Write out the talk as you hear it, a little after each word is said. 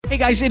Hey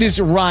guys, it is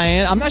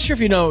Ryan. I'm not sure if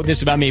you know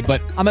this about me, but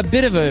I'm a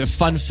bit of a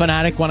fun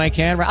fanatic when I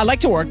can. I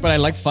like to work, but I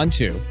like fun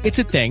too. It's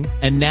a thing.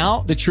 And now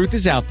the truth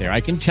is out there.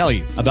 I can tell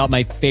you about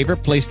my favorite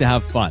place to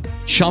have fun.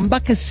 Chumba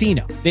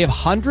Casino. They have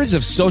hundreds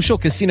of social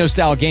casino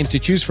style games to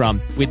choose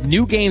from with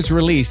new games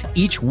released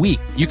each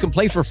week. You can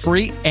play for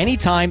free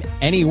anytime,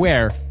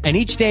 anywhere. And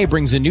each day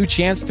brings a new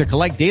chance to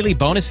collect daily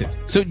bonuses.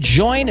 So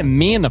join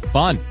me in the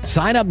fun.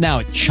 Sign up now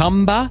at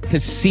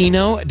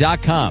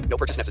ChumbaCasino.com. No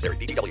purchase necessary.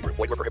 VGW Group.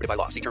 Void where prohibited by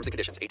law. See terms and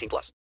conditions.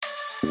 18+.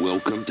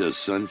 Welcome to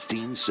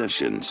Sonstein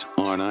Sessions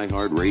on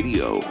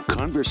iHeartRadio.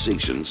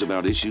 Conversations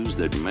about issues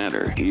that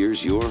matter.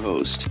 Here's your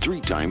host,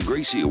 3-time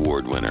Gracie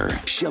Award winner,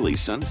 Shelli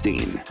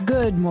Sonstein.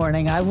 Good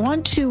morning. I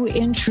want to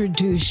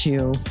introduce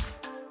you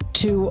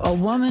to a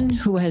woman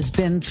who has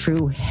been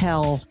through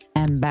hell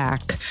and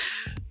back.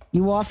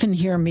 You often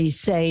hear me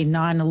say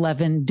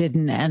 9/11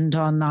 didn't end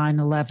on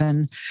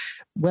 9/11.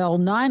 Well,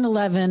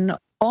 9/11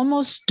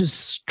 almost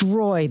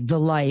destroyed the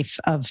life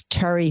of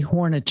Terry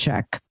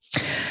Horniacek.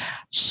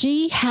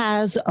 She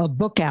has a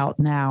book out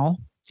now.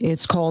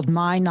 It's called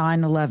My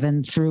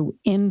 9/11 Through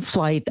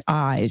In-Flight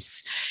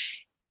Eyes.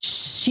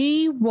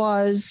 She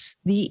was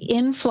the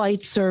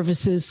in-flight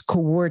services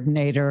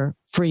coordinator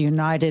for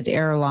United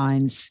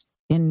Airlines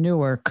in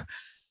Newark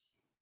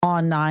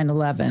on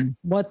 9/11.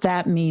 What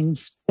that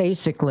means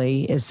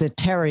basically is that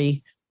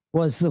Terry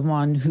was the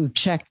one who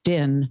checked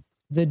in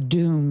the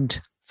doomed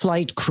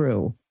flight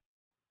crew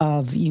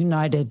of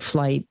United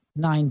Flight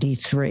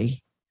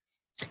 93.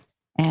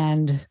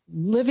 And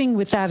living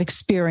with that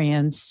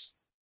experience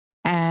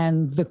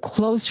and the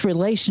close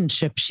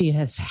relationship she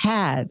has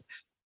had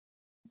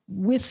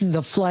with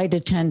the flight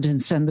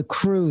attendants and the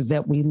crew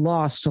that we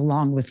lost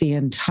along with the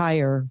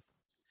entire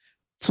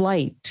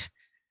flight,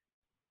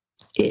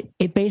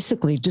 it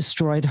basically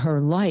destroyed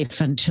her life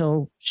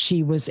until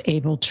she was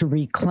able to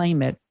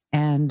reclaim it.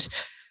 And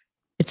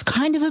it's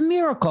kind of a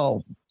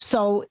miracle.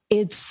 So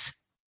it's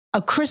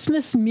a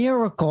Christmas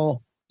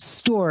miracle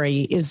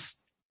story is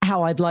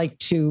how I'd like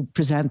to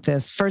present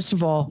this. First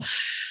of all,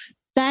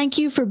 thank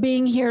you for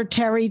being here,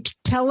 Terry.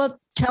 Tell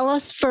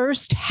us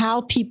first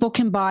how people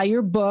can buy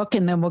your book,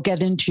 and then we'll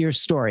get into your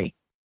story.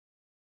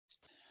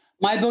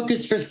 My book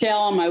is for sale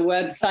on my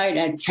website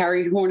at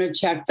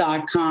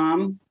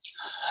terryhorniacek.com.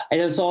 It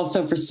is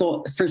also for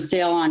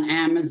sale on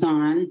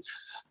Amazon.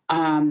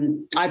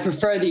 I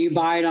prefer that you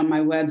buy it on my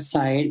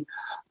website.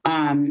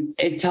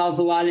 It tells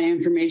a lot of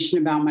information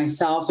about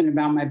myself and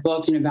about my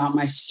book and about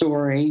my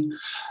story.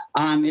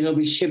 It'll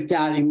be shipped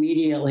out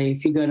immediately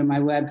if you go to my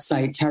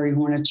website,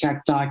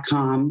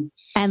 terryhorniacek.com.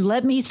 And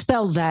let me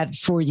spell that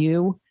for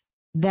you.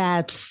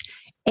 That's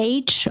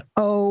HORNIACEK.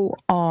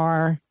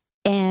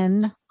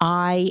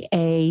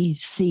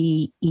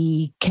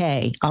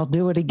 I'll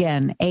do it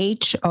again.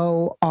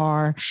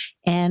 HORNIACEK.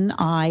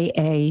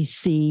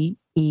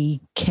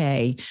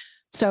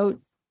 So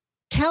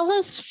tell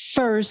us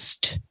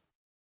first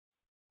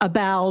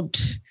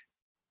about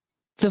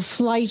the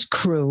flight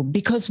crew,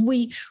 because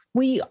we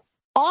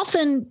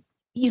often,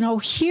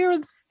 hear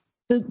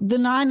the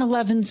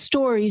 9/11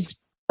 stories,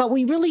 but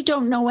we really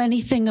don't know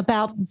anything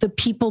about the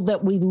people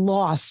that we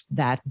lost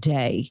that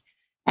day.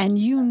 And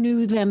you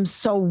knew them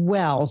so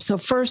well. So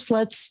first,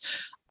 let's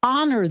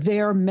honor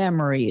their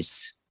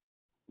memories.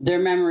 Their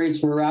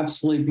memories were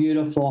absolutely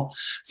beautiful.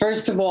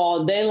 First of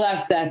all, they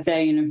left that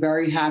day in a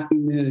very happy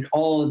mood.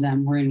 All of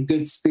them were in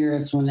good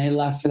spirits when they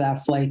left for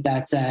that flight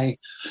that day.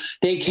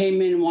 They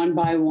came in one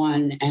by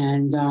one,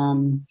 and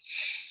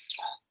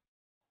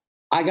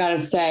I got to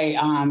say,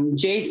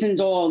 Jason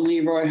Dole and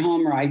Leroy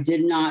Homer, I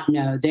did not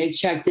know. They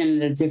checked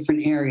in at a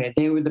different area.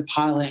 They were the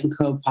pilot and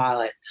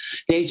co-pilot.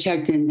 They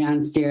checked in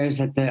downstairs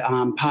at the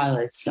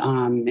pilot's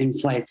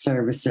in-flight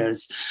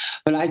services.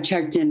 But I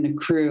checked in the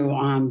crew,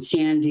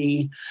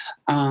 Sandy,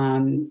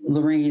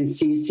 Lorraine,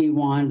 Cece,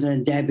 Wanda,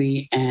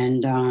 Debbie,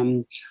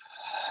 and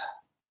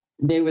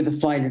they were the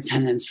flight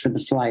attendants for the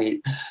flight.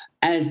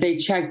 As they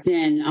checked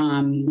in,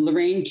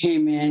 Lorraine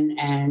came in,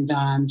 and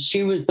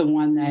she was the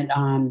one that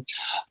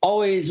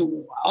always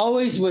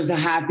was a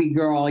happy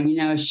girl.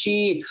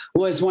 She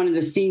was one of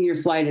the senior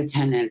flight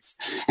attendants,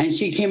 and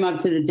she came up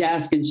to the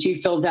desk and she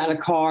filled out a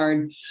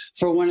card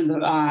for one of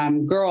the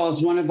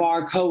girls, one of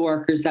our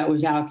coworkers that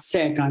was out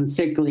sick on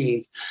sick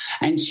leave.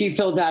 And she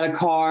filled out a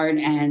card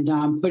and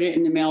put it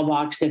in the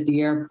mailbox at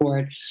the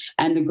airport.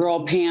 And the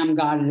girl, Pam,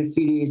 got it a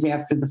few days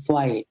after the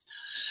flight.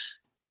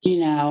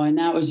 And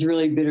that was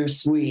really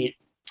bittersweet.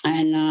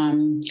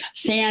 And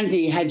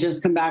Sandy had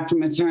just come back from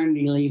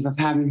maternity leave of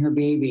having her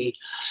baby.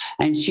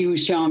 And she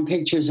was showing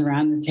pictures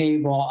around the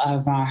table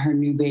of her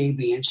new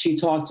baby. And she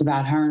talked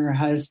about her and her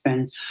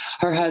husband.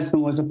 Her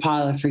husband was a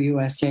pilot for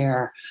U.S.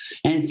 Air.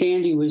 And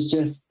Sandy was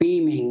just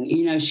beaming.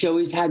 She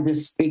always had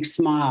this big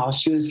smile.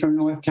 She was from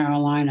North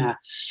Carolina.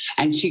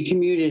 And she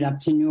commuted up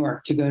to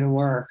Newark to go to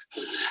work.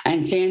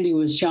 And Sandy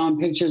was showing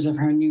pictures of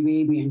her new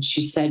baby. And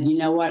she said, you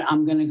know what?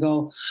 I'm going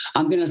to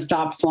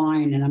stop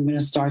flying and I'm going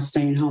to start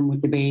staying home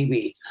with the baby.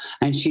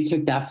 And she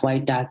took that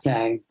flight that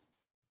day.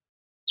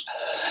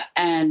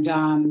 And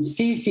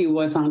Cece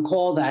was on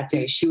call that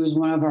day. She was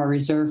one of our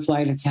reserve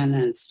flight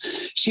attendants.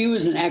 She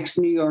was an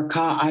ex-New York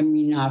cop,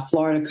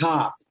 Florida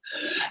cop.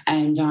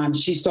 And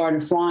she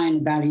started flying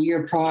about a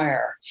year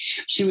prior.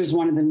 She was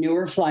one of the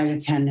newer flight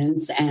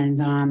attendants. And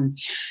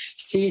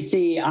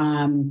Cece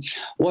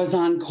was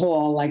on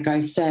call, like I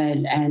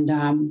said,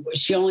 and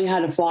she only had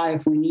to fly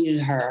if we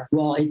needed her.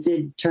 Well, it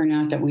did turn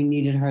out that we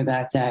needed her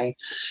that day.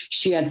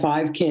 She had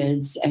 5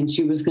 kids, and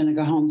she was going to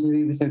go home to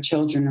be with her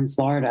children in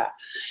Florida.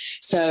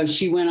 So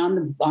she went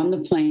on the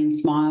plane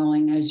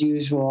smiling as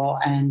usual,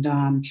 and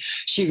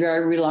she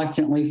very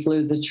reluctantly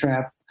flew the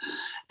trip.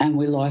 And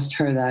we lost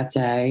her that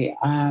day.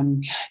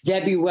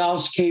 Debbie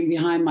Welsh came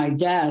behind my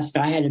desk.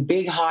 I had a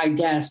big high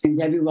desk, and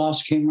Debbie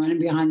Welsh came running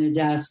behind the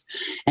desk.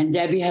 And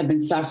Debbie had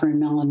been suffering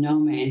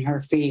melanoma in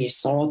her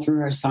face, all through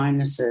her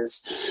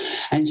sinuses.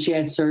 And she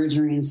had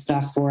surgery and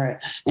stuff for it.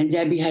 And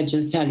Debbie had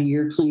just had a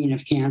year clean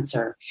of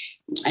cancer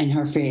in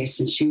her face.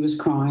 And she was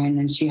crying,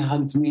 and she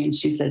hugged me, and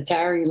she said,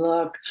 "Terry,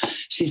 look,"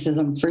 she says,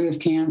 "I'm free of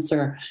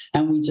cancer."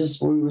 And we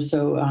were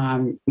so,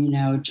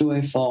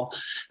 joyful.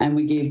 And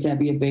we gave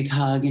Debbie a big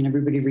hug, and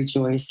everybody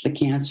rejoiced. The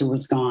cancer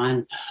was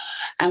gone.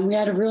 And we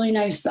had a really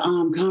nice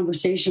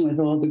conversation with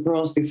all the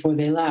girls before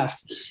they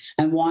left.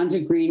 And Wanda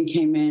Green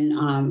came in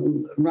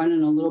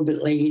running a little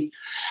bit late,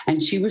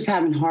 and she was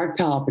having heart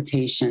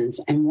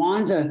palpitations. And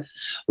Wanda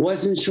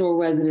wasn't sure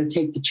whether to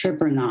take the trip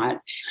or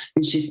not.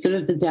 And she stood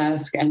at the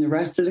desk, and the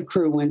rest of the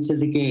crew went to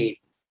the gate.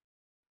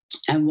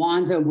 And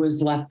Wanda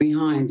was left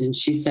behind, and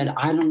she said,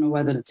 "I don't know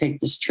whether to take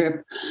this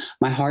trip.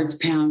 My heart's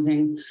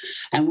pounding."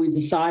 And we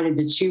decided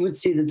that she would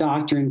see the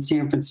doctor in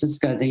San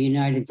Francisco, the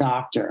United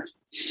doctor.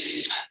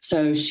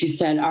 So she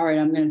said, "All right,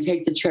 I'm going to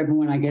take the trip. And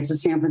when I get to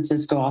San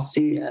Francisco, I'll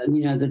see,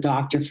 the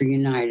doctor for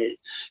United."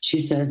 She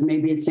says,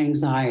 "Maybe it's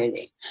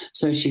anxiety."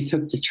 So she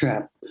took the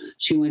trip.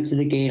 She went to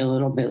the gate a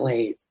little bit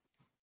late.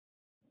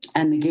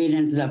 And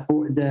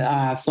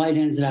the flight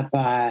ended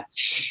up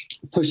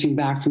pushing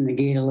back from the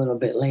gate a little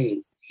bit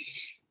late.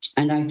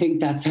 And I think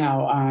that's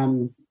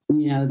how,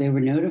 they were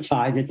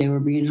notified that they were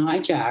being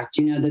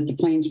hijacked, that the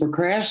planes were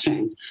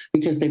crashing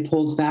because they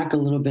pulled back a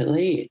little bit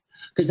late.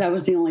 Because that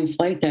was the only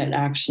flight that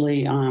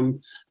actually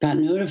got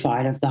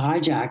notified of the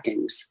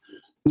hijackings.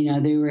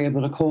 They were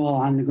able to call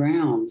on the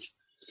ground.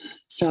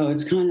 So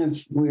it's kind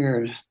of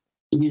weird,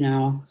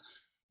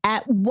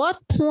 At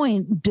what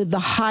point did the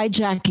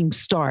hijacking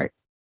start?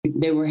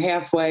 They were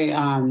halfway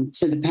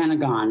to the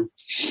Pentagon.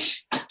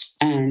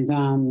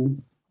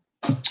 And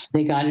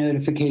they got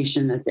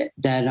notification that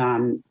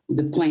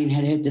the plane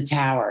had hit the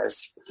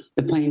towers.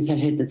 The planes had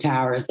hit the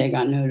towers. They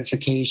got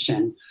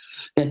notification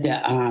that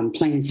the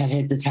planes had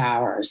hit the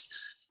towers,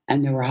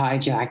 and there were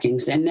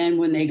hijackings. And then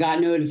when they got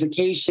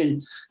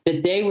notification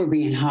that they were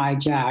being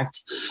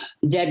hijacked,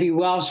 Debbie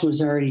Welsh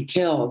was already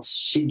killed.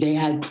 They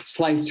had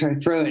sliced her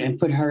throat and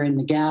put her in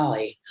the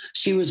galley.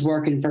 She was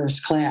working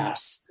first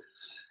class.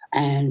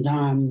 And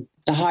the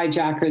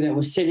hijacker that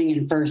was sitting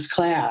in first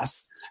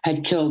class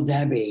had killed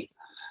Debbie.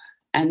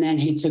 And then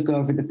he took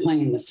over the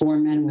plane. The 4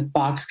 men with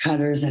box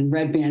cutters and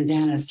red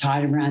bandanas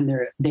tied around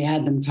they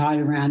had them tied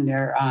around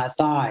their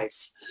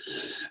thighs,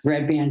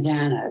 red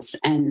bandanas,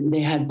 and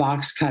they had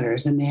box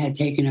cutters, and they had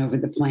taken over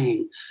the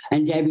plane.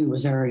 And Debbie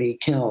was already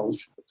killed.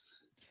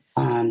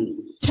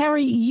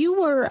 Terry, you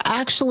were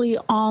actually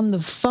on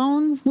the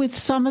phone with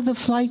some of the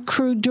flight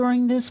crew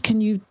during this.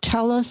 Can you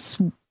tell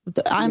us?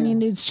 I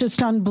mean, it's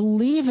just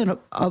unbelievable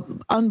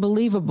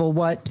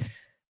what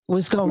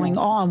was going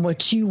on,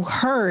 what you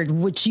heard,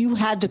 which you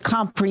had to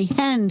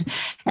comprehend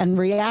and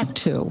react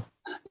to.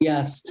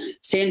 Yes.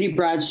 Sandy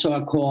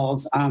Bradshaw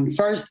called.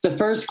 The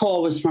first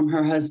call was from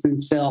her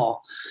husband,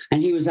 Phil,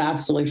 and he was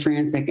absolutely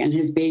frantic. And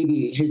his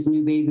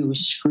new baby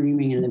was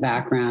screaming in the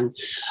background,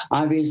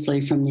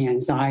 obviously from the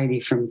anxiety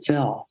from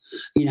Phil.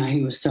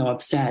 He was so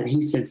upset.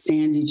 He said,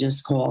 "Sandy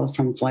just called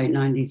from Flight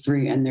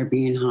 93 and they're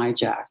being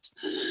hijacked."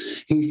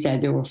 He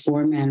said there were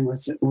 4 men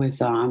with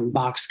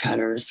box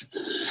cutters,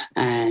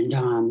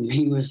 and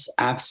he was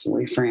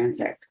absolutely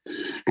frantic.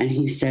 And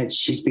he said,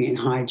 "She's being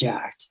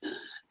hijacked."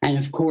 And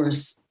of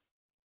course,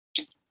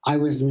 I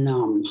was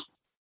numb.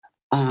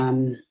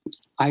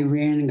 I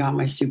ran and got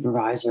my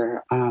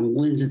supervisor,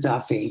 Linda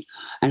Duffy,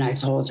 and I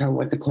told her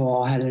what the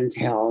call had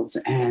entailed.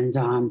 And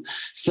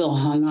Phil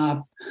hung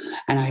up,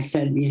 and I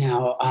said,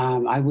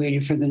 I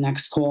waited for the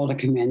next call to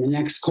come in. The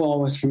next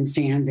call was from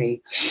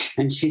Sandy,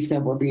 and she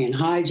said, "We're being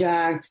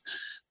hijacked.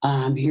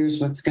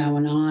 Here's what's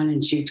going on."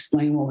 And she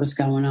explained what was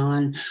going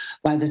on.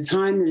 By the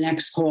time the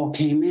next call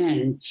came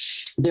in,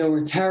 there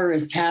were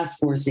terrorist task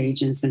force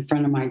agents in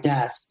front of my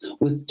desk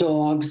with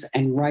dogs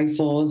and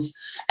rifles,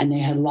 and they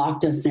had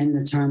locked us in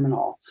the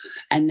terminal.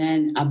 And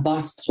then a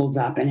bus pulled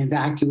up and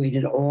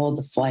evacuated all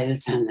the flight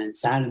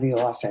attendants out of the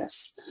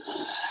office.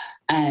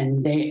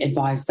 And they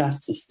advised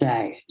us to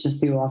stay,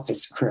 just the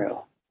office crew.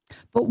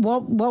 But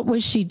what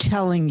was she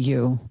telling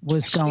you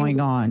was going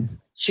on?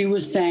 She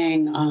was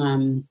saying,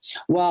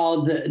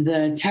 well,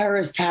 the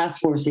terrorist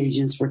task force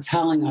agents were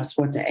telling us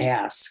what to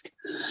ask.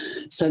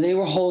 So they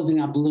were holding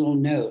up little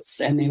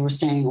notes and they were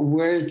saying,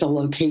 where's the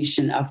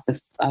location of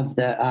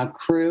the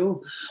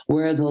crew?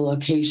 Where are the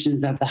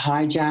locations of the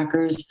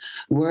hijackers?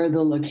 Where are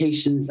the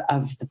locations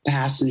of the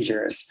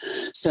passengers?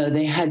 So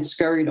they had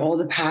scurried all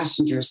the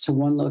passengers to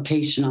one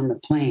location on the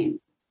plane.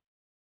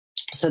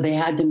 So they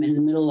had them in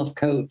the middle of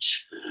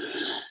coach.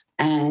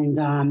 And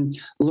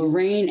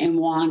Lorraine and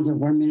Wanda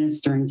were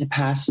ministering to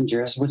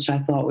passengers, which I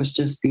thought was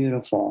just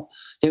beautiful.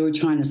 They were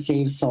trying to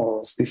save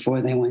souls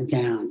before they went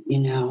down, you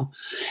know.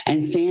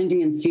 And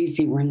Sandy and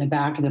Cece were in the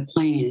back of the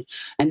plane,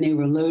 and they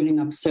were loading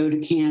up soda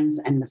cans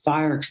and the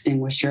fire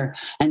extinguisher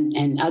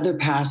and other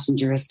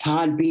passengers.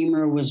 Todd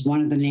Beamer was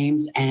one of the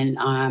names,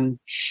 and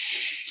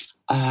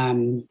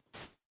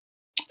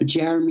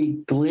Jeremy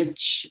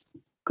Glitch,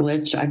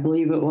 I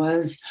believe it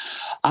was.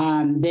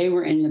 They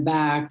were in the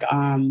back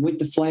with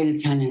the flight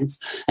attendants,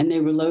 and they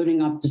were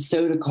loading up the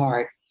soda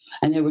cart,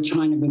 and they were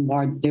trying to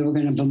bombard. They were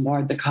going to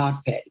bombard the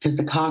cockpit because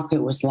the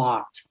cockpit was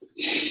locked.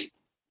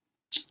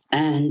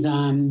 And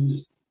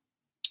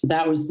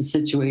that was the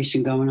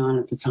situation going on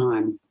at the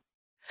time.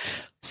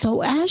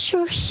 So as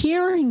you're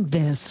hearing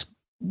this,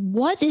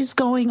 what is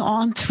going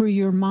on through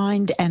your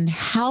mind, and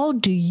how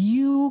do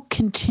you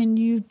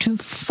continue to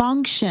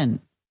function?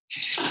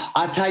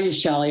 I'll tell you,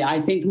 Shelli,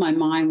 I think my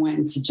mind went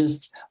into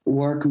just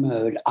work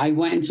mode. I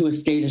went into a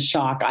state of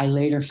shock. I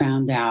later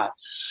found out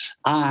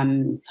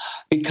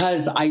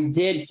because I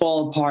did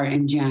fall apart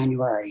in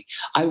January.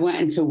 I went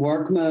into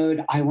work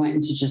mode. I went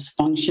into just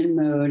function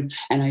mode,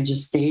 and I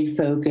just stayed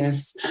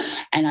focused.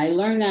 And I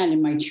learned that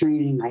in my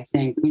training, I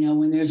think. You know,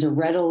 when there's a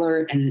red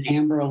alert and an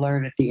amber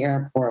alert at the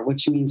airport,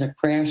 which means a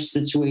crash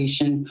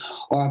situation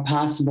or a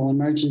possible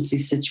emergency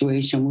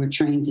situation, we're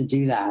trained to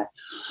do that.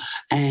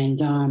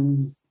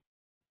 And,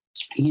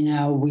 you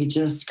know, we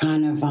just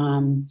kind of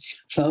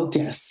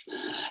focus,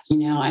 you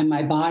know, and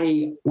my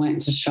body went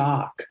into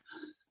shock,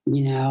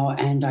 you know,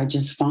 and I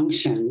just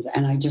functioned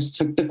and I just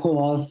took the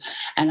calls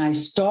and I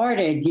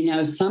started, you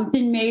know,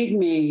 something made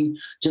me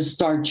just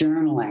start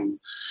journaling.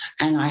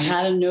 And I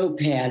had a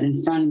notepad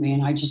in front of me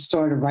and I just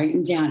started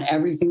writing down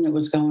everything that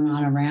was going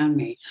on around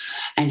me,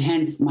 and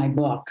hence my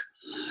book.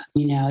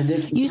 You know,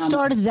 this. You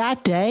started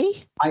that day?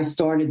 I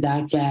started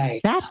that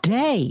day. That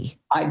day?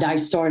 I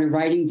started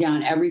writing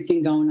down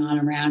everything going on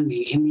around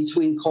me in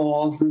between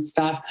calls and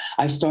stuff.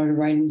 I started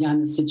writing down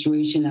the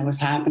situation that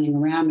was happening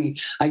around me.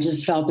 I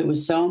just felt it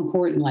was so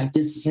important. Like,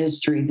 this is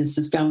history. This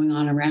is going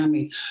on around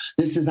me.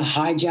 This is a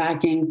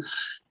hijacking.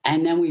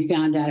 And then we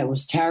found out it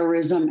was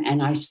terrorism.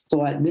 And I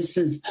thought, this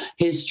is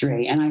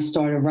history. And I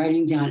started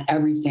writing down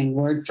everything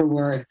word for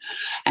word.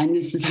 And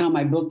this is how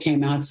my book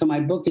came out. So my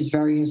book is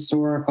very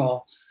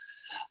historical.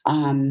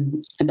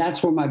 And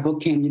that's where my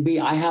book came to be.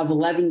 I have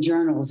 11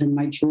 journals in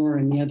my drawer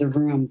in the other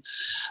room.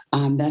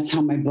 That's how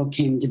my book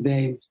came to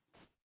be.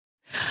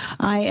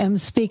 I am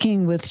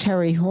speaking with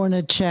Terry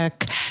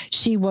Horniacek.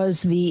 She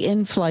was the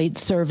in-flight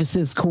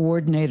services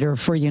coordinator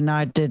for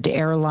United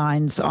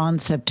Airlines on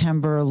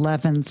September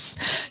 11th,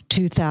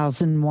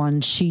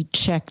 2001. She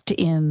checked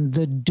in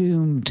the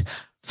doomed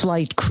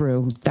flight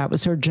crew. That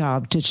was her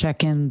job, to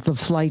check in the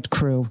flight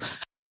crew.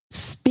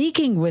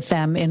 Speaking with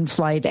them in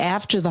flight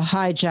after the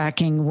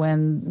hijacking,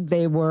 when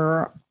they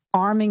were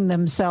arming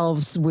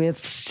themselves with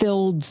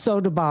filled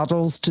soda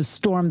bottles to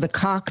storm the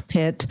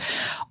cockpit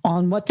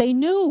on what they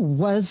knew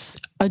was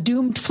a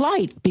doomed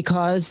flight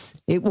because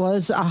it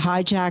was a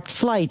hijacked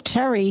flight.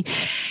 Terry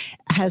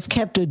has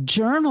kept a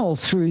journal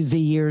through the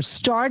years,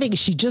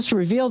 she just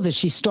revealed that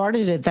she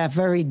started it that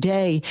very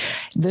day.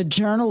 The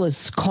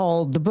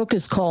book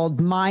is called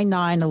My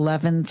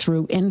 9/11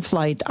 Through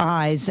In-Flight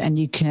Eyes, and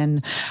you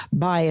can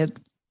buy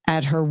it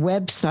at her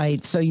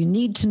website. So you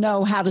need to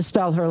know how to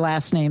spell her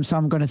last name. So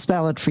I'm going to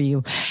spell it for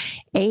you.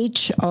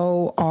 Horniacek.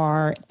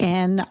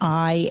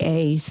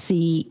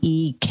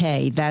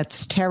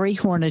 That's Terry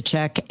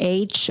Horniacek,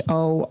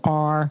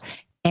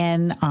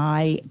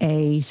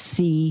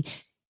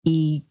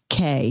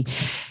 Horniacek.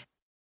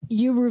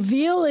 You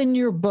reveal in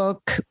your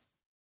book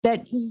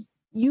that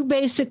you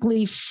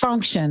basically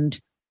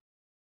functioned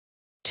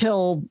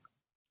till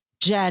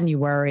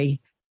January,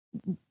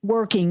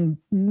 working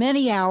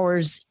many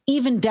hours,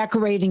 even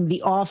decorating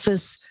the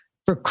office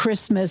for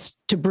Christmas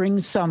to bring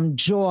some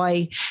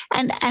joy.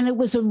 And it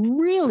was a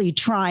really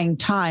trying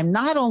time,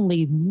 not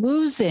only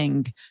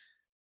losing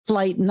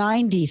Flight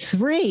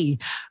 93,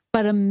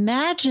 but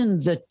imagine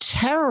the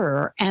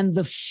terror and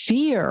the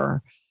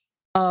fear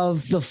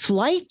of the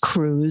flight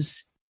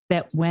crews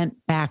that went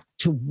back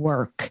to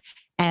work.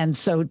 And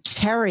so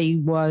Terry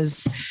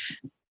was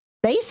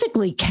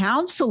basically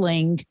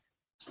counseling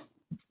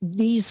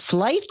these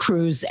flight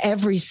crews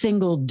every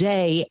single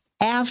day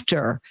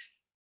after.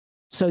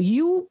 So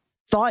you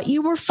thought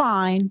you were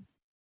fine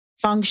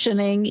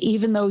functioning,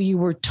 even though you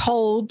were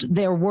told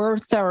there were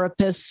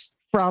therapists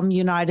from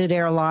United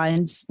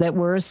Airlines that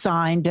were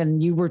assigned,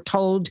 and you were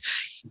told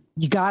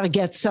you got to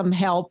get some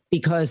help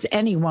because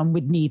anyone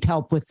would need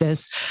help with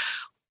this.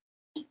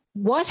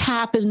 What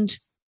happened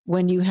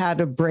when you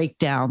had a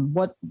breakdown?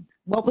 What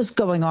was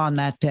going on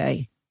that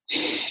day?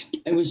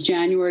 It was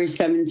January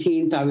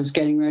 17th. I was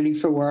getting ready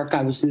for work.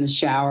 I was in the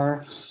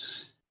shower.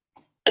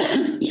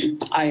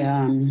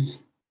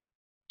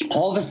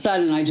 All of a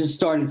sudden, I just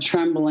started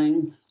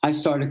trembling. I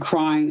started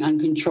crying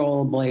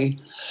uncontrollably.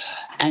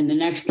 And the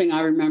next thing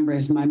I remember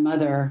is my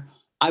mother.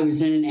 I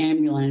was in an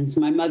ambulance.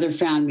 My mother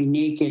found me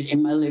naked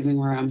in my living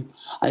room.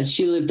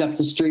 She lived up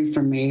the street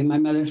from me. My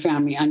mother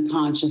found me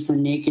unconscious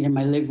and naked in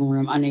my living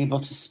room, unable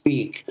to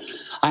speak.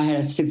 I had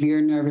a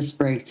severe nervous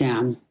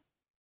breakdown.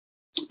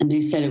 And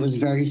they said it was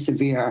very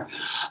severe.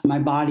 My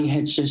body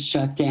had just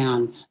shut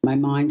down. My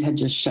mind had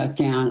just shut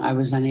down. I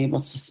was unable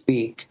to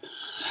speak.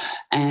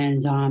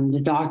 And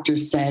the doctor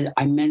said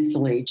I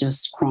mentally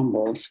just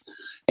crumbled.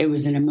 It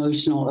was an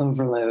emotional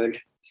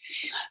overload.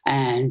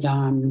 And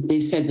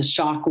they said the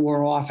shock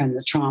wore off and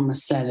the trauma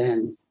set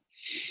in.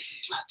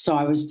 So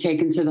I was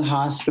taken to the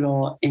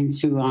hospital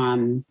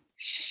into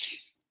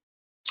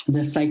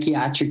the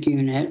psychiatric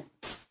unit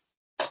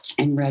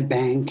in Red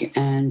Bank.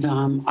 And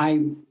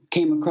I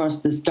came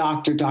across this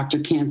doctor, Dr.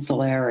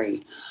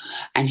 Cancelleri,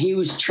 and he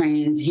was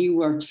trained. He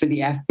worked for the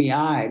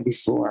FBI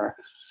before.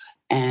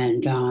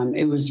 And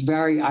it was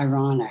very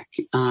ironic.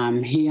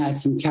 He had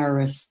some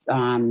terrorist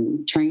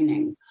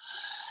training.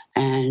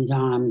 And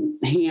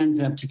he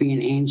ended up to be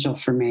an angel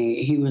for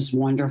me. He was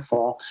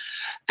wonderful.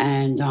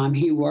 And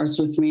he worked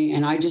with me.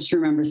 And I just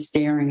remember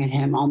staring at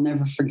him. I'll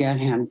never forget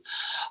him.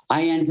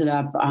 I ended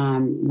up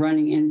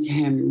running into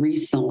him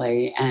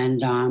recently.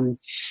 And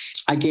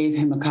I gave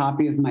him a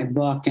copy of my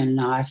book and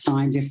I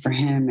signed it for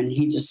him. And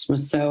he just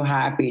was so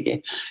happy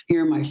to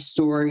hear my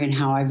story and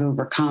how I've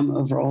overcome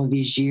over all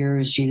these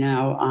years, you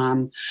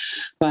know.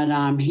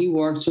 But he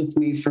worked with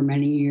me for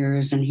many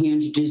years and he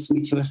introduced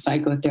me to a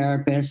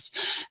psychotherapist.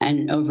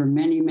 And over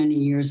many, many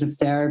years of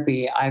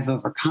therapy, I've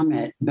overcome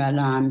it. But,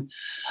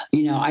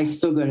 you know, I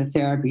still go to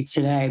therapy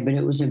today, but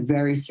it was a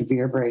very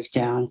severe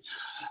breakdown.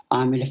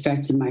 It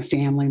affected my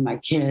family, my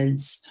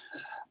kids.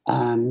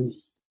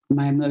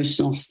 My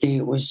emotional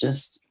state was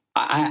just,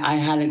 I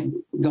had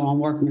to go on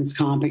workman's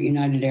comp at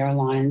United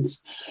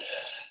Airlines.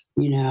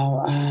 You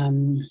know,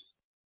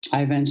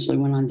 I eventually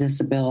went on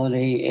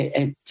disability.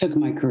 It took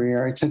my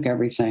career. It took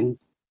everything.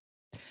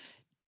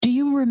 Do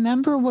you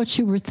remember what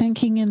you were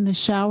thinking in the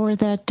shower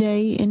that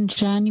day in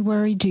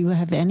January? Do you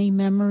have any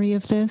memory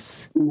of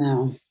this?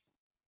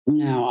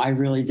 No, I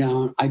really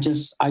don't. I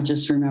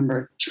just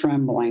remember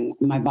trembling,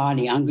 my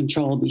body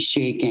uncontrollably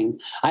shaking.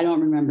 I don't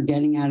remember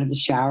getting out of the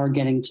shower,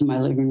 getting to my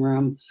living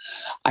room.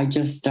 I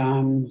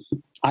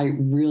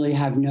really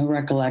have no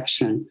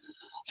recollection.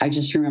 I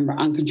just remember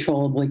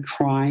uncontrollably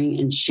crying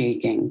and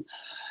shaking.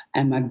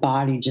 And my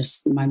mind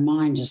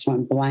just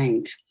went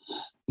blank.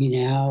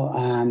 You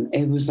know,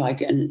 it was like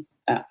an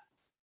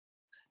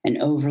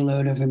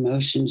overload of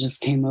emotion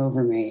just came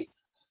over me.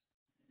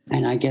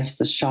 And I guess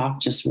the shock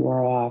just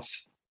wore off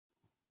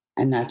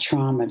and that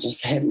trauma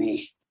just hit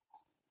me,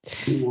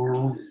 you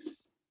know.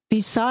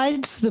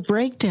 Besides the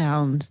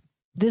breakdown,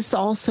 this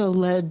also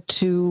led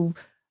to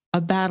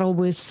a battle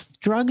with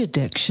drug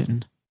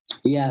addiction.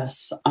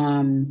 Yes.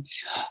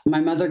 My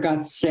mother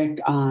got sick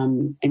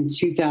in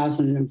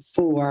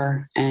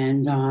 2004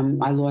 and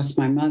I lost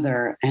my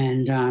mother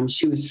and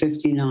she was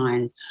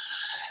 59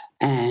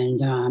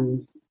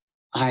 and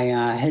I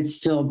had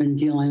still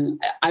been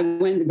I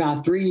went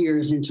about 3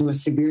 years into a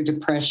severe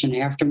depression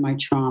after my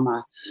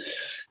trauma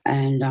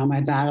and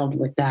I battled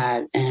with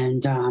that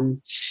and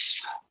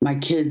my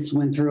kids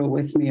went through it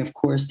with me. Of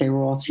course, they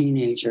were all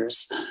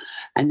teenagers.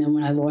 And then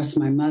when I lost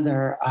my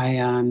mother,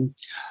 I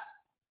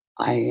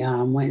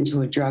went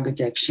into a drug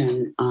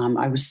addiction.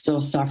 I was still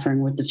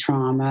suffering with the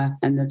trauma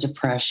and the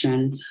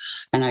depression,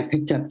 and I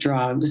picked up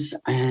drugs,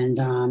 and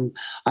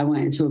I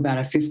went into about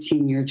a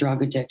 15-year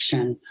drug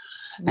addiction.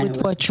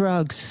 With what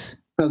drugs?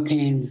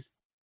 Cocaine.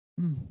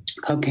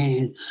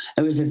 Cocaine.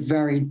 It was a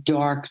very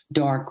dark,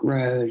 dark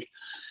road.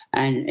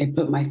 And it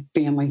put my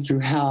family through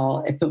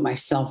hell. It put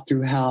myself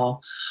through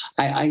hell.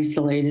 I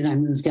isolated. I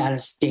moved out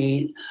of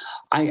state.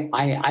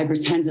 I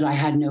pretended I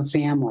had no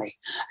family.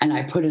 And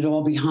I put it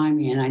all behind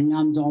me. And I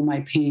numbed all my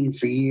pain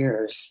for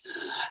years.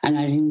 And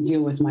I didn't deal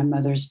with my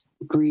mother's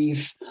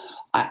grief.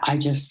 I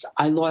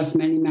lost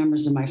many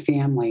members of my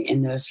family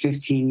in those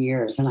 15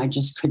 years. And I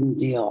just couldn't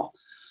deal.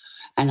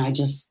 And I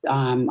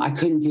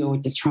couldn't deal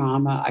with the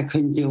trauma. I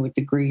couldn't deal with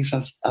the grief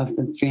of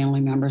the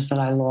family members that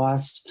I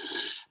lost.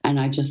 And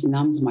I just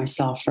numbed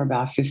myself for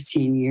about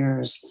 15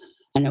 years.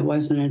 And it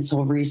wasn't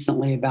until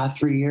recently, about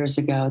 3 years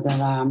ago, that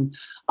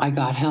I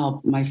got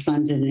help. My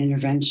son did an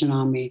intervention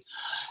on me.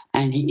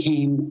 And he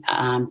came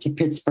to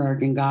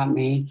Pittsburgh and got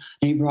me.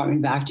 And he brought me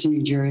back to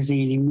New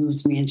Jersey. And he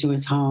moved me into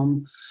his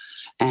home.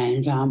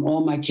 And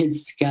all my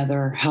kids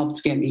together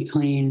helped get me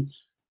clean.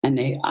 And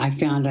I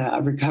found a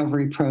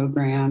recovery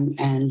program.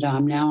 And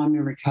now I'm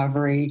in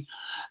recovery.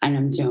 And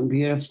I'm doing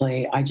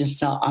beautifully.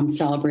 I'm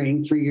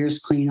celebrating 3 years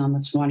clean on the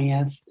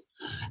 20th.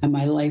 And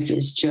my life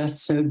is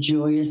just so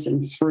joyous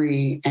and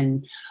free.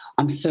 And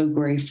I'm so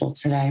grateful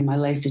today. My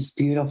life is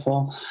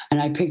beautiful.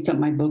 And I picked up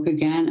my book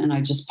again and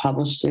I just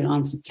published it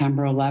on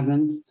September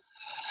 11th.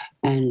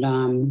 And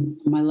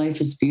my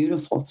life is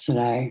beautiful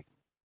today.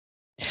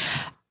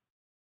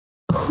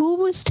 Who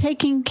was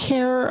taking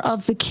care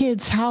of the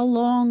kids? How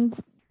long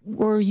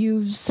were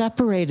you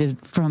separated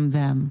from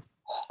them?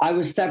 I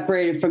was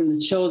separated from the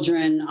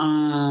children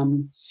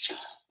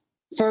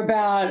for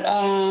about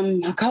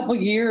a couple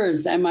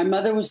years, and my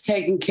mother was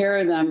taking care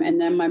of them.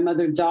 And then my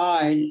mother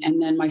died,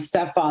 and then my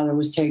stepfather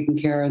was taking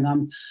care of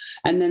them.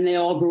 And then they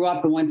all grew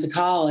up and went to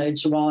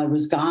college while I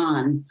was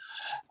gone.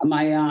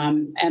 My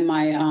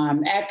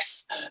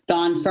ex,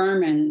 Don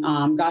Furman,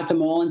 got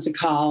them all into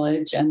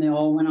college, and they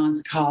all went on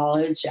to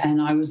college. And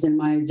I was in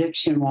my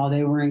addiction while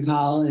they were in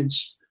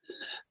college.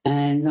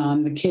 And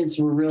the kids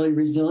were really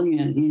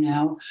resilient,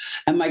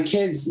 and my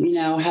kids,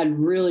 had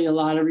really a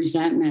lot of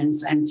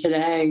resentments. And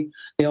today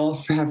they all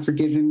have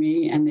forgiven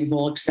me and they've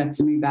all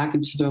accepted me back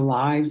into their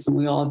lives, and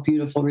we all have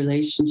beautiful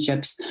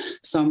relationships.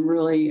 So I'm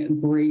really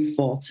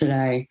grateful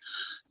today,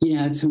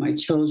 to my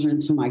children,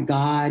 to my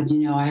God.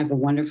 I have a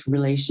wonderful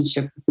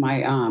relationship with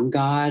my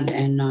God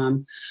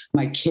and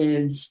my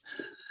kids.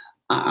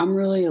 I'm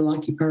really a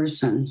lucky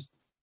person.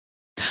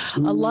 A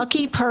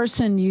lucky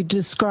person you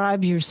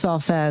describe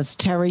yourself as,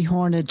 Terry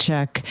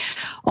Horniacek,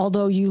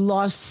 although you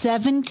lost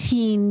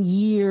 17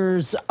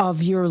 years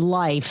of your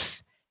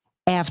life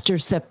after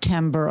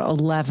September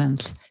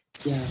 11th.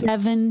 Yeah.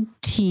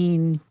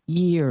 17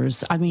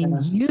 years. I mean,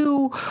 yes.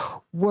 You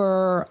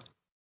were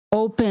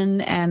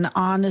open and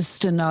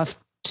honest enough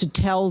to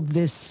tell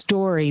this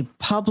story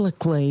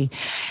publicly.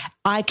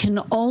 I can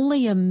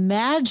only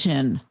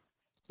imagine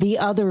the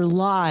other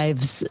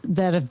lives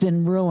that have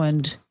been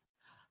ruined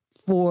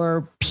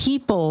for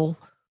people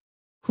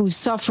who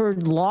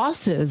suffered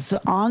losses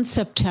on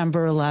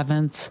September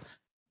 11th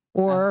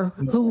or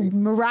who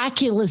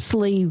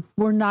miraculously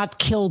were not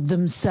killed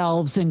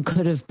themselves and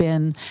could have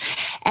been,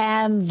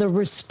 and the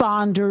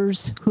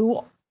responders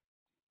who,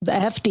 the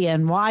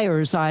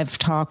FDNYers I've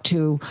talked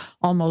to,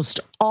 almost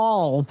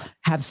all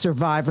have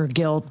survivor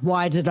guilt.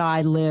 Why did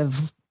I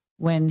live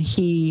when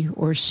he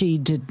or she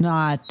did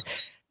not?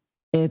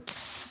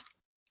 It's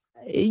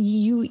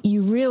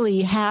you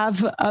really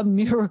have a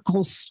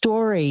miracle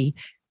story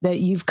that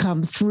you've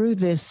come through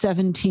this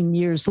 17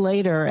 years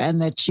later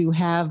and that you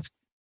have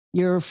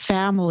your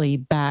family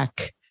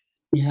back.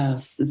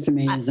 Yes, it's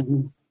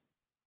amazing.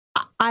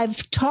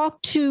 I've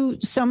talked to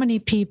so many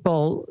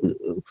people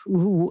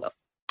who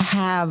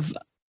have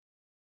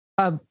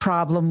a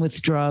problem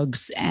with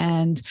drugs,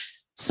 and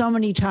so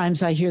many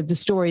times I hear the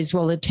stories,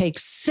 well, it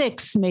takes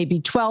 6, maybe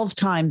 12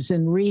 times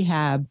in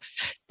rehab,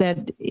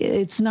 that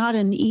it's not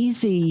an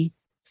easy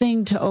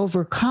thing to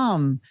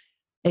overcome.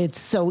 It's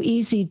so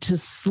easy to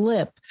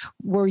slip.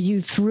 Were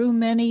you through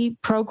many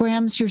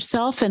programs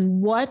yourself,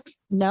 and what?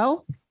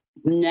 No?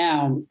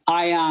 No.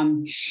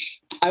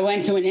 I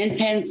went to an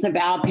intensive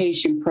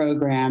outpatient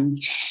program,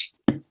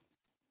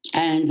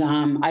 and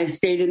I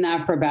stayed in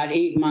that for about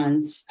 8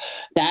 months.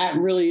 That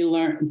really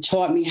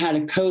taught me how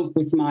to cope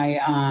with my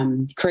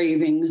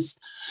cravings,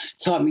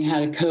 taught me how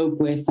to cope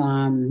with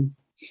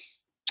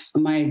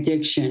my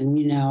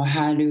addiction,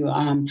 how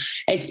to,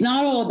 it's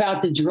not all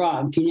about the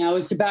drug,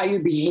 it's about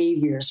your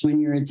behaviors when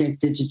you're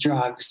addicted to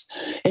drugs.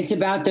 It's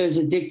about those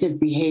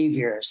addictive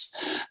behaviors,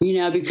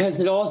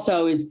 because it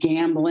also is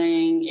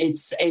gambling.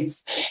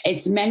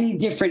 It's many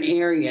different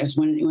areas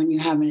when you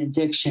have an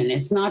addiction.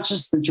 It's not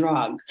just the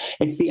drug,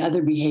 it's the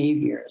other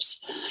behaviors.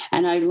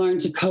 And I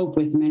learned to cope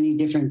with many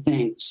different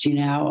things,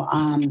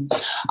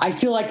 I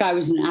feel like I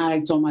was an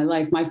addict all my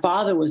life. My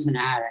father was an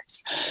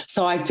addict.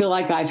 So I feel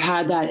like I've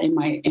had that in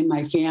my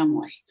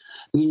family,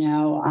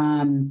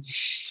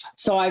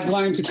 so I've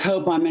learned to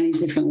cope on many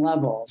different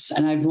levels,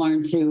 and I've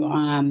learned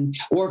to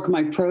work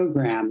my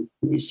program,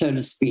 so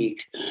to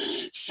speak.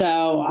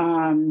 So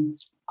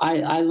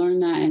I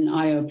learned that in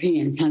IOP,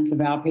 intensive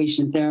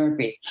outpatient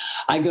therapy.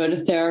 I go to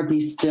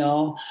therapy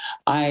still.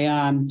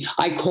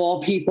 I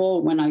call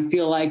people when I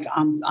feel like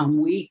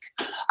I'm weak.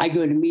 I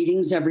go to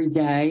meetings every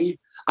day.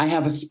 I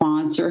have a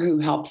sponsor who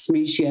helps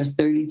me. She has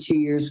 32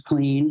 years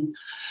clean.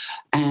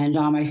 And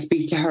I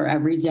speak to her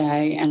every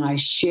day, and I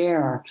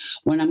share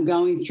when I'm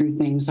going through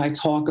things. I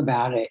talk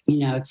about it,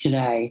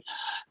 today.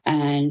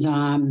 And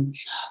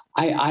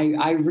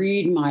I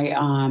read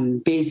my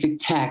basic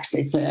text.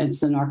 It's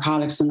a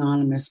Narcotics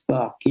Anonymous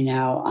book,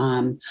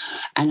 and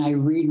I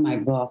read my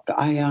book.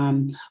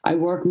 I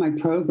work my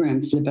program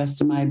to the best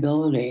of my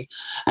ability,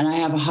 and I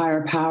have a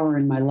higher power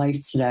in my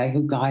life today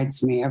who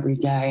guides me every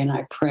day, and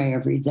I pray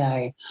every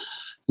day.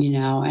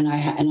 And I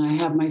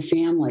have my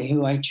family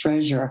who I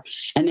treasure.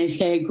 And they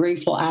say a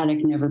grateful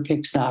addict never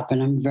picks up,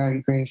 and I'm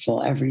very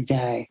grateful every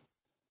day.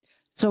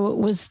 So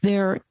was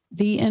there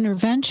the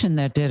intervention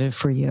that did it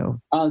for you?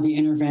 Oh, the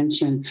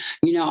intervention.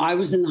 I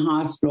was in the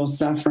hospital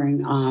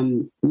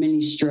suffering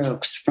mini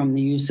strokes from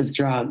the use of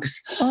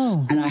drugs.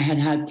 Oh. And I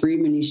had 3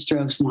 mini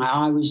strokes. My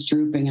eye was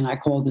drooping and I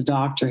called the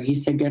doctor. He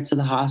said, get to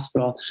the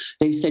hospital.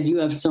 They said, you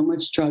have so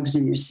much drugs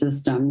in your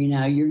system,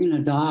 you're going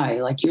to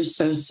die. Like, you're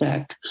so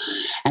sick.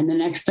 And the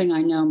next thing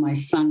I know, my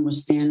son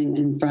was standing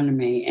in front of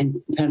me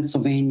in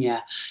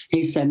Pennsylvania.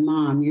 He said,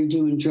 Mom, you're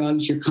doing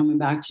drugs. You're coming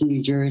back to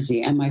New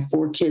Jersey. And my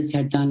 4 kids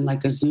had done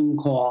like a Zoom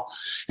call.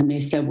 And they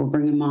said, we're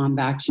bringing Mom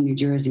back to New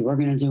Jersey. We're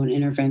going to do an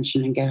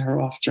intervention and get her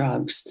off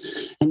drugs.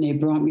 And they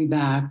brought me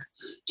back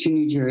to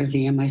New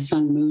Jersey. And my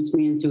son moved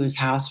me into his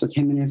house with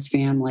him and his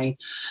family.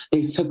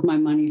 They took my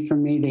money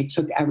from me. They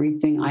took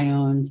everything I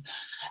owned.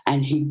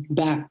 And he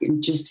back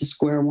just to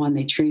square one.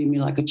 They treated me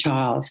like a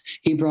child.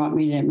 He brought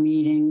me to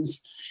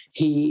meetings.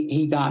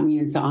 He got me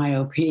into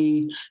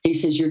IOP. He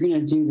says, you're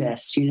going to do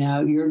this,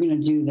 you're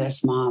going to do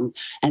this, Mom.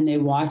 And they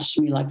watched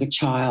me like a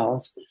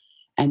child.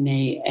 And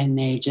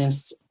they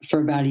just, for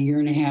about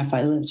 1.5 years,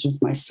 I lived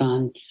with my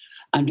son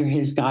under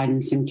his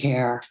guidance and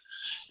care.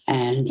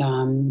 And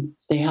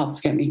they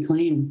helped get me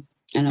clean.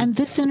 And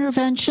this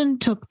intervention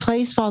took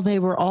place while they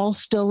were all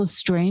still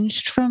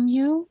estranged from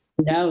you?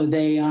 No,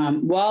 they,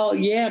 well,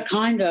 yeah,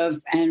 kind of.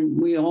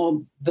 And we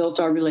all built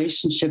our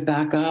relationship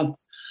back up.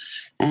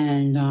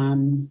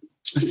 And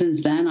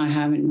since then, I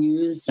haven't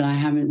used, and I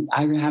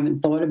haven't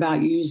thought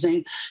about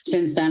using.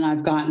 Since then,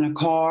 I've gotten a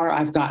car.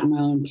 I've gotten my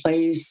own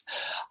place.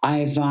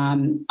 I've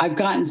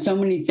gotten so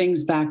many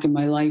things back in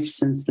my life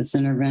since this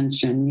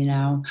intervention.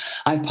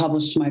 I've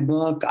published my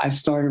book. I've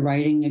started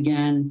writing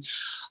again.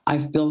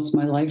 I've built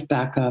my life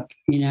back up.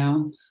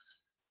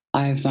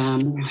 I've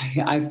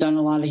done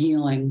a lot of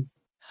healing.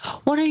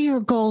 What are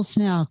your goals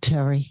now,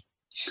 Terry?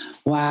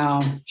 Wow.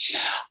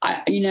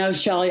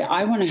 Shelli,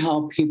 I want to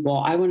help people.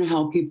 I want to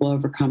help people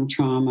overcome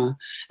trauma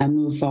and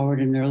move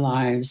forward in their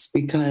lives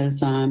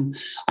because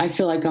I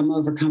feel like I'm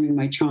overcoming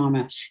my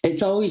trauma.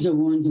 It's always a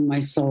wound in my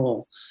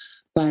soul,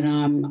 but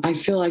I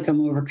feel like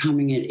I'm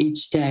overcoming it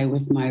each day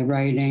with my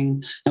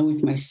writing and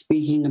with my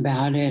speaking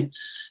about it.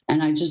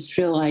 And I just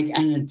feel like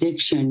an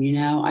addiction,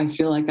 I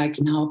feel like I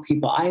can help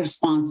people. I have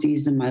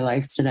sponsees in my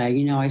life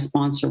today. I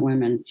sponsor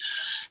women.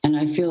 And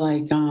I feel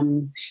like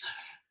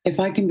if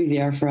I can be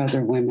there for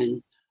other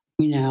women,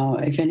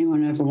 if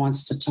anyone ever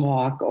wants to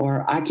talk,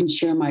 or I can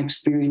share my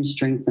experience,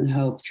 strength, and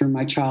hope through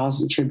my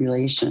trials and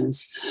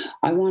tribulations.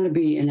 I want to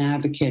be an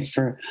advocate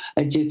for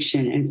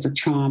addiction and for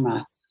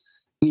trauma.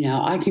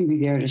 I can be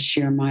there to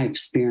share my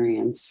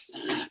experience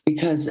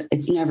because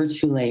it's never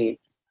too late.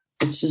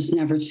 It's just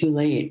never too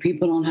late.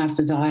 People don't have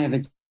to die of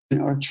addiction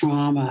or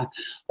trauma,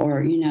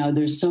 or,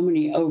 there's so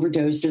many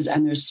overdoses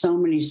and there's so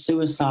many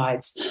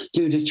suicides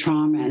due to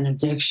trauma and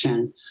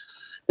addiction.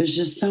 There's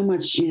just so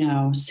much,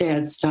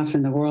 sad stuff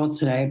in the world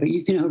today, but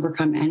you can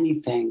overcome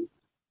anything.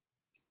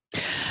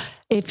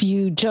 If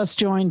you just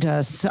joined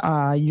us,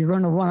 you're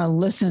going to want to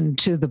listen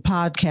to the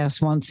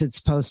podcast once it's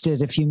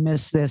posted. If you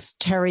missed this,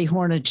 Terry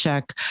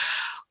Horniacek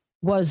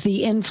was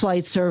the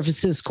in-flight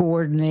services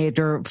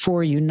coordinator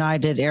for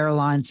United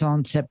Airlines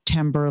on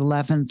September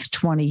 11th,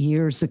 20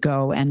 years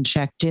ago, and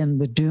checked in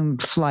the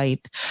doomed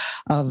flight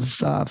of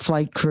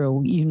flight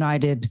crew,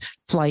 United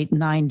Flight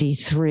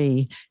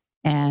 93.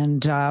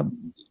 And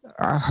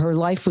her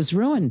life was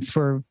ruined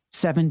for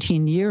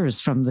 17 years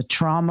from the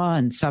trauma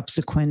and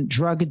subsequent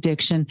drug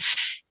addiction.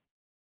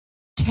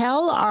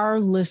 Tell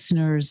our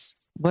listeners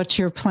what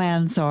your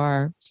plans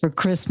are for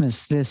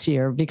Christmas this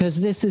year,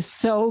 because this is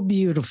so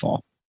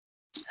beautiful.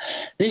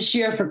 This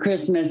year for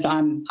Christmas,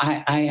 I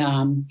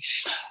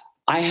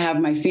have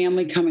my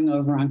family coming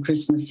over on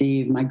Christmas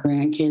Eve, my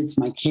grandkids,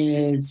 my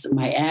kids,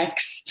 my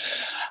ex.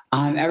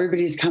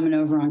 Everybody's coming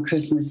over on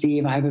Christmas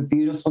Eve. I have a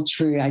beautiful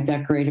tree. I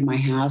decorated my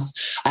house.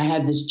 I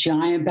have this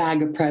giant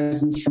bag of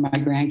presents for my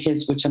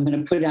grandkids, which I'm going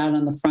to put out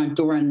on the front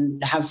door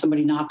and have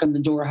somebody knock on the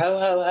door, ho,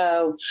 ho,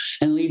 ho,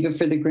 and leave it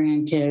for the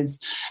grandkids.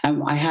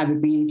 And I have it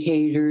being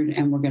catered,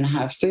 and we're going to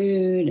have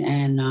food.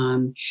 And,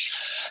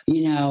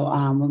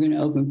 we're going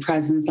to open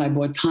presents. I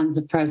bought tons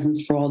of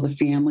presents for all the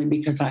family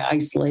because I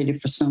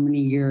isolated for so many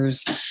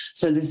years.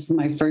 So this is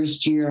my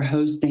first year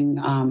hosting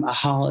a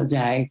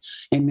holiday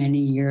in many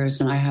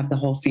years, and I have the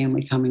whole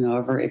family coming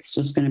over. It's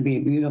just going to be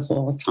a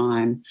beautiful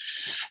time,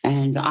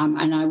 and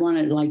I want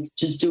to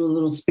just do a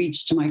little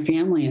speech to my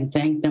family and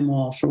thank them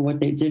all for what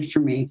they did for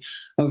me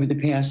over the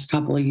past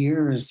couple of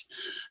years.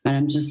 And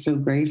I'm just so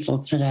grateful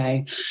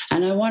today.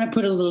 And I want to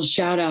put a little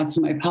shout out to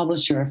my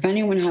publisher. If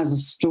anyone has a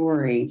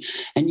story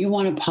and you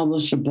want to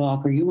publish a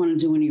book, or you want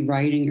to do any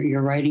writing, or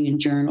you're writing in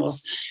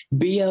journals,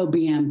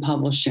 BOBM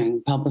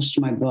Publishing published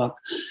my book,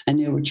 and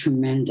they were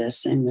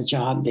tremendous in the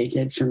job they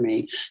did for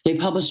me. They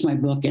published my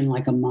book in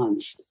like a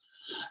month.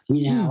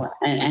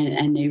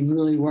 And they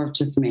really worked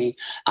with me.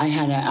 I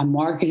had a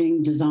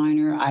marketing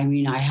designer. I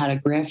had a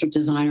graphic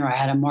designer. I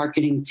had a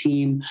marketing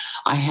team.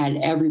 I had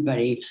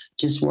everybody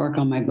just work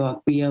on my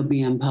book,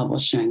 BOBM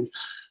Publishing.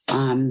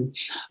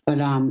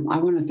 But I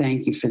want to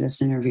thank you for this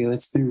interview.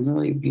 It's been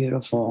really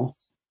beautiful.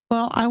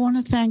 Well, I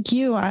want to thank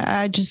you.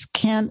 I just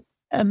can't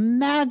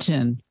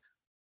imagine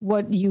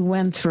what you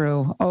went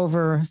through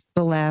over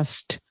the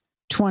last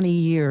 20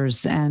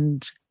 years,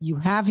 and you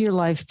have your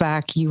life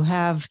back. You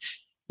have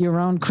your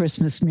own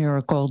Christmas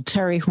miracle.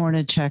 Terry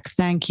Horniacek,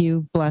 thank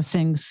you.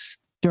 Blessings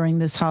during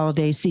this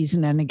holiday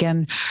season. And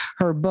again,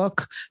 her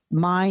book,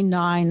 My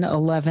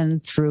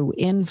 9/11 Through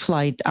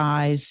In-Flight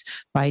Eyes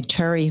by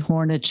Terry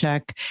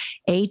Horniacek,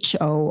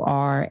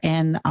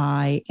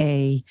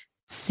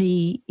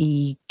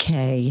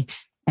 Horniacek.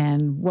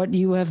 And what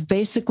you have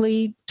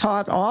basically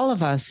taught all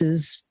of us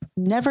is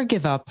never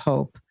give up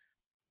hope,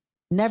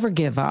 never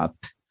give up,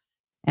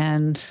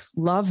 and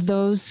love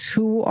those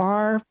who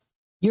are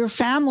your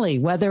family,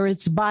 whether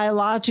it's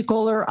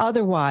biological or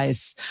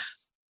otherwise.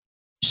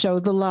 Show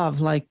the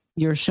love like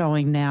you're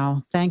showing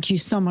now. Thank you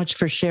so much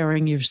for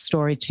sharing your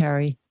story,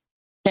 Terry.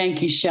 Thank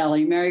you,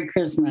 Shelli. Merry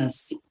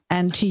Christmas.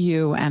 And to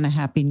you, and a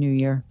Happy New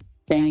Year.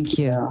 Thank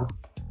you.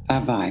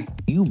 Bye-bye.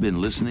 You've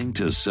been listening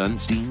to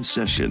Sonstein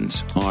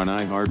Sessions on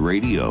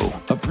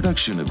iHeartRadio, a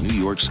production of New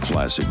York's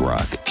classic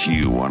rock,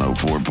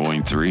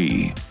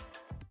 Q104.3.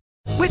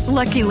 With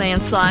Lucky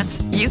Land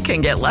Slots, you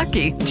can get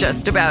lucky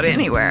just about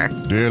anywhere.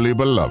 Dearly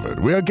beloved,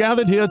 we are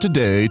gathered here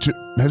today to...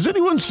 Has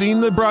anyone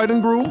seen the bride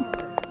and groom?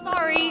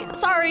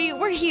 Sorry,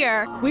 we're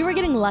here. We were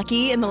getting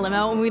lucky in the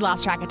limo and we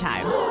lost track of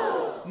time.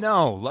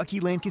 No, Lucky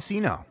Land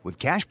Casino, with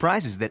cash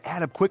prizes that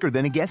add up quicker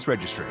than a guest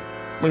registry.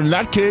 In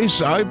that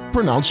case, I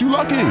pronounce you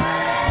lucky.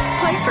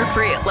 Play for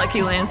free at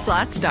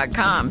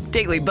LuckyLandSlots.com.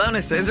 Daily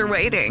bonuses are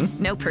waiting.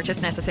 No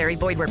purchase necessary.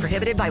 Void where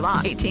prohibited by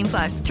law.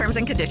 18+. Terms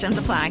and conditions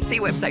apply. See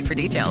website for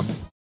details.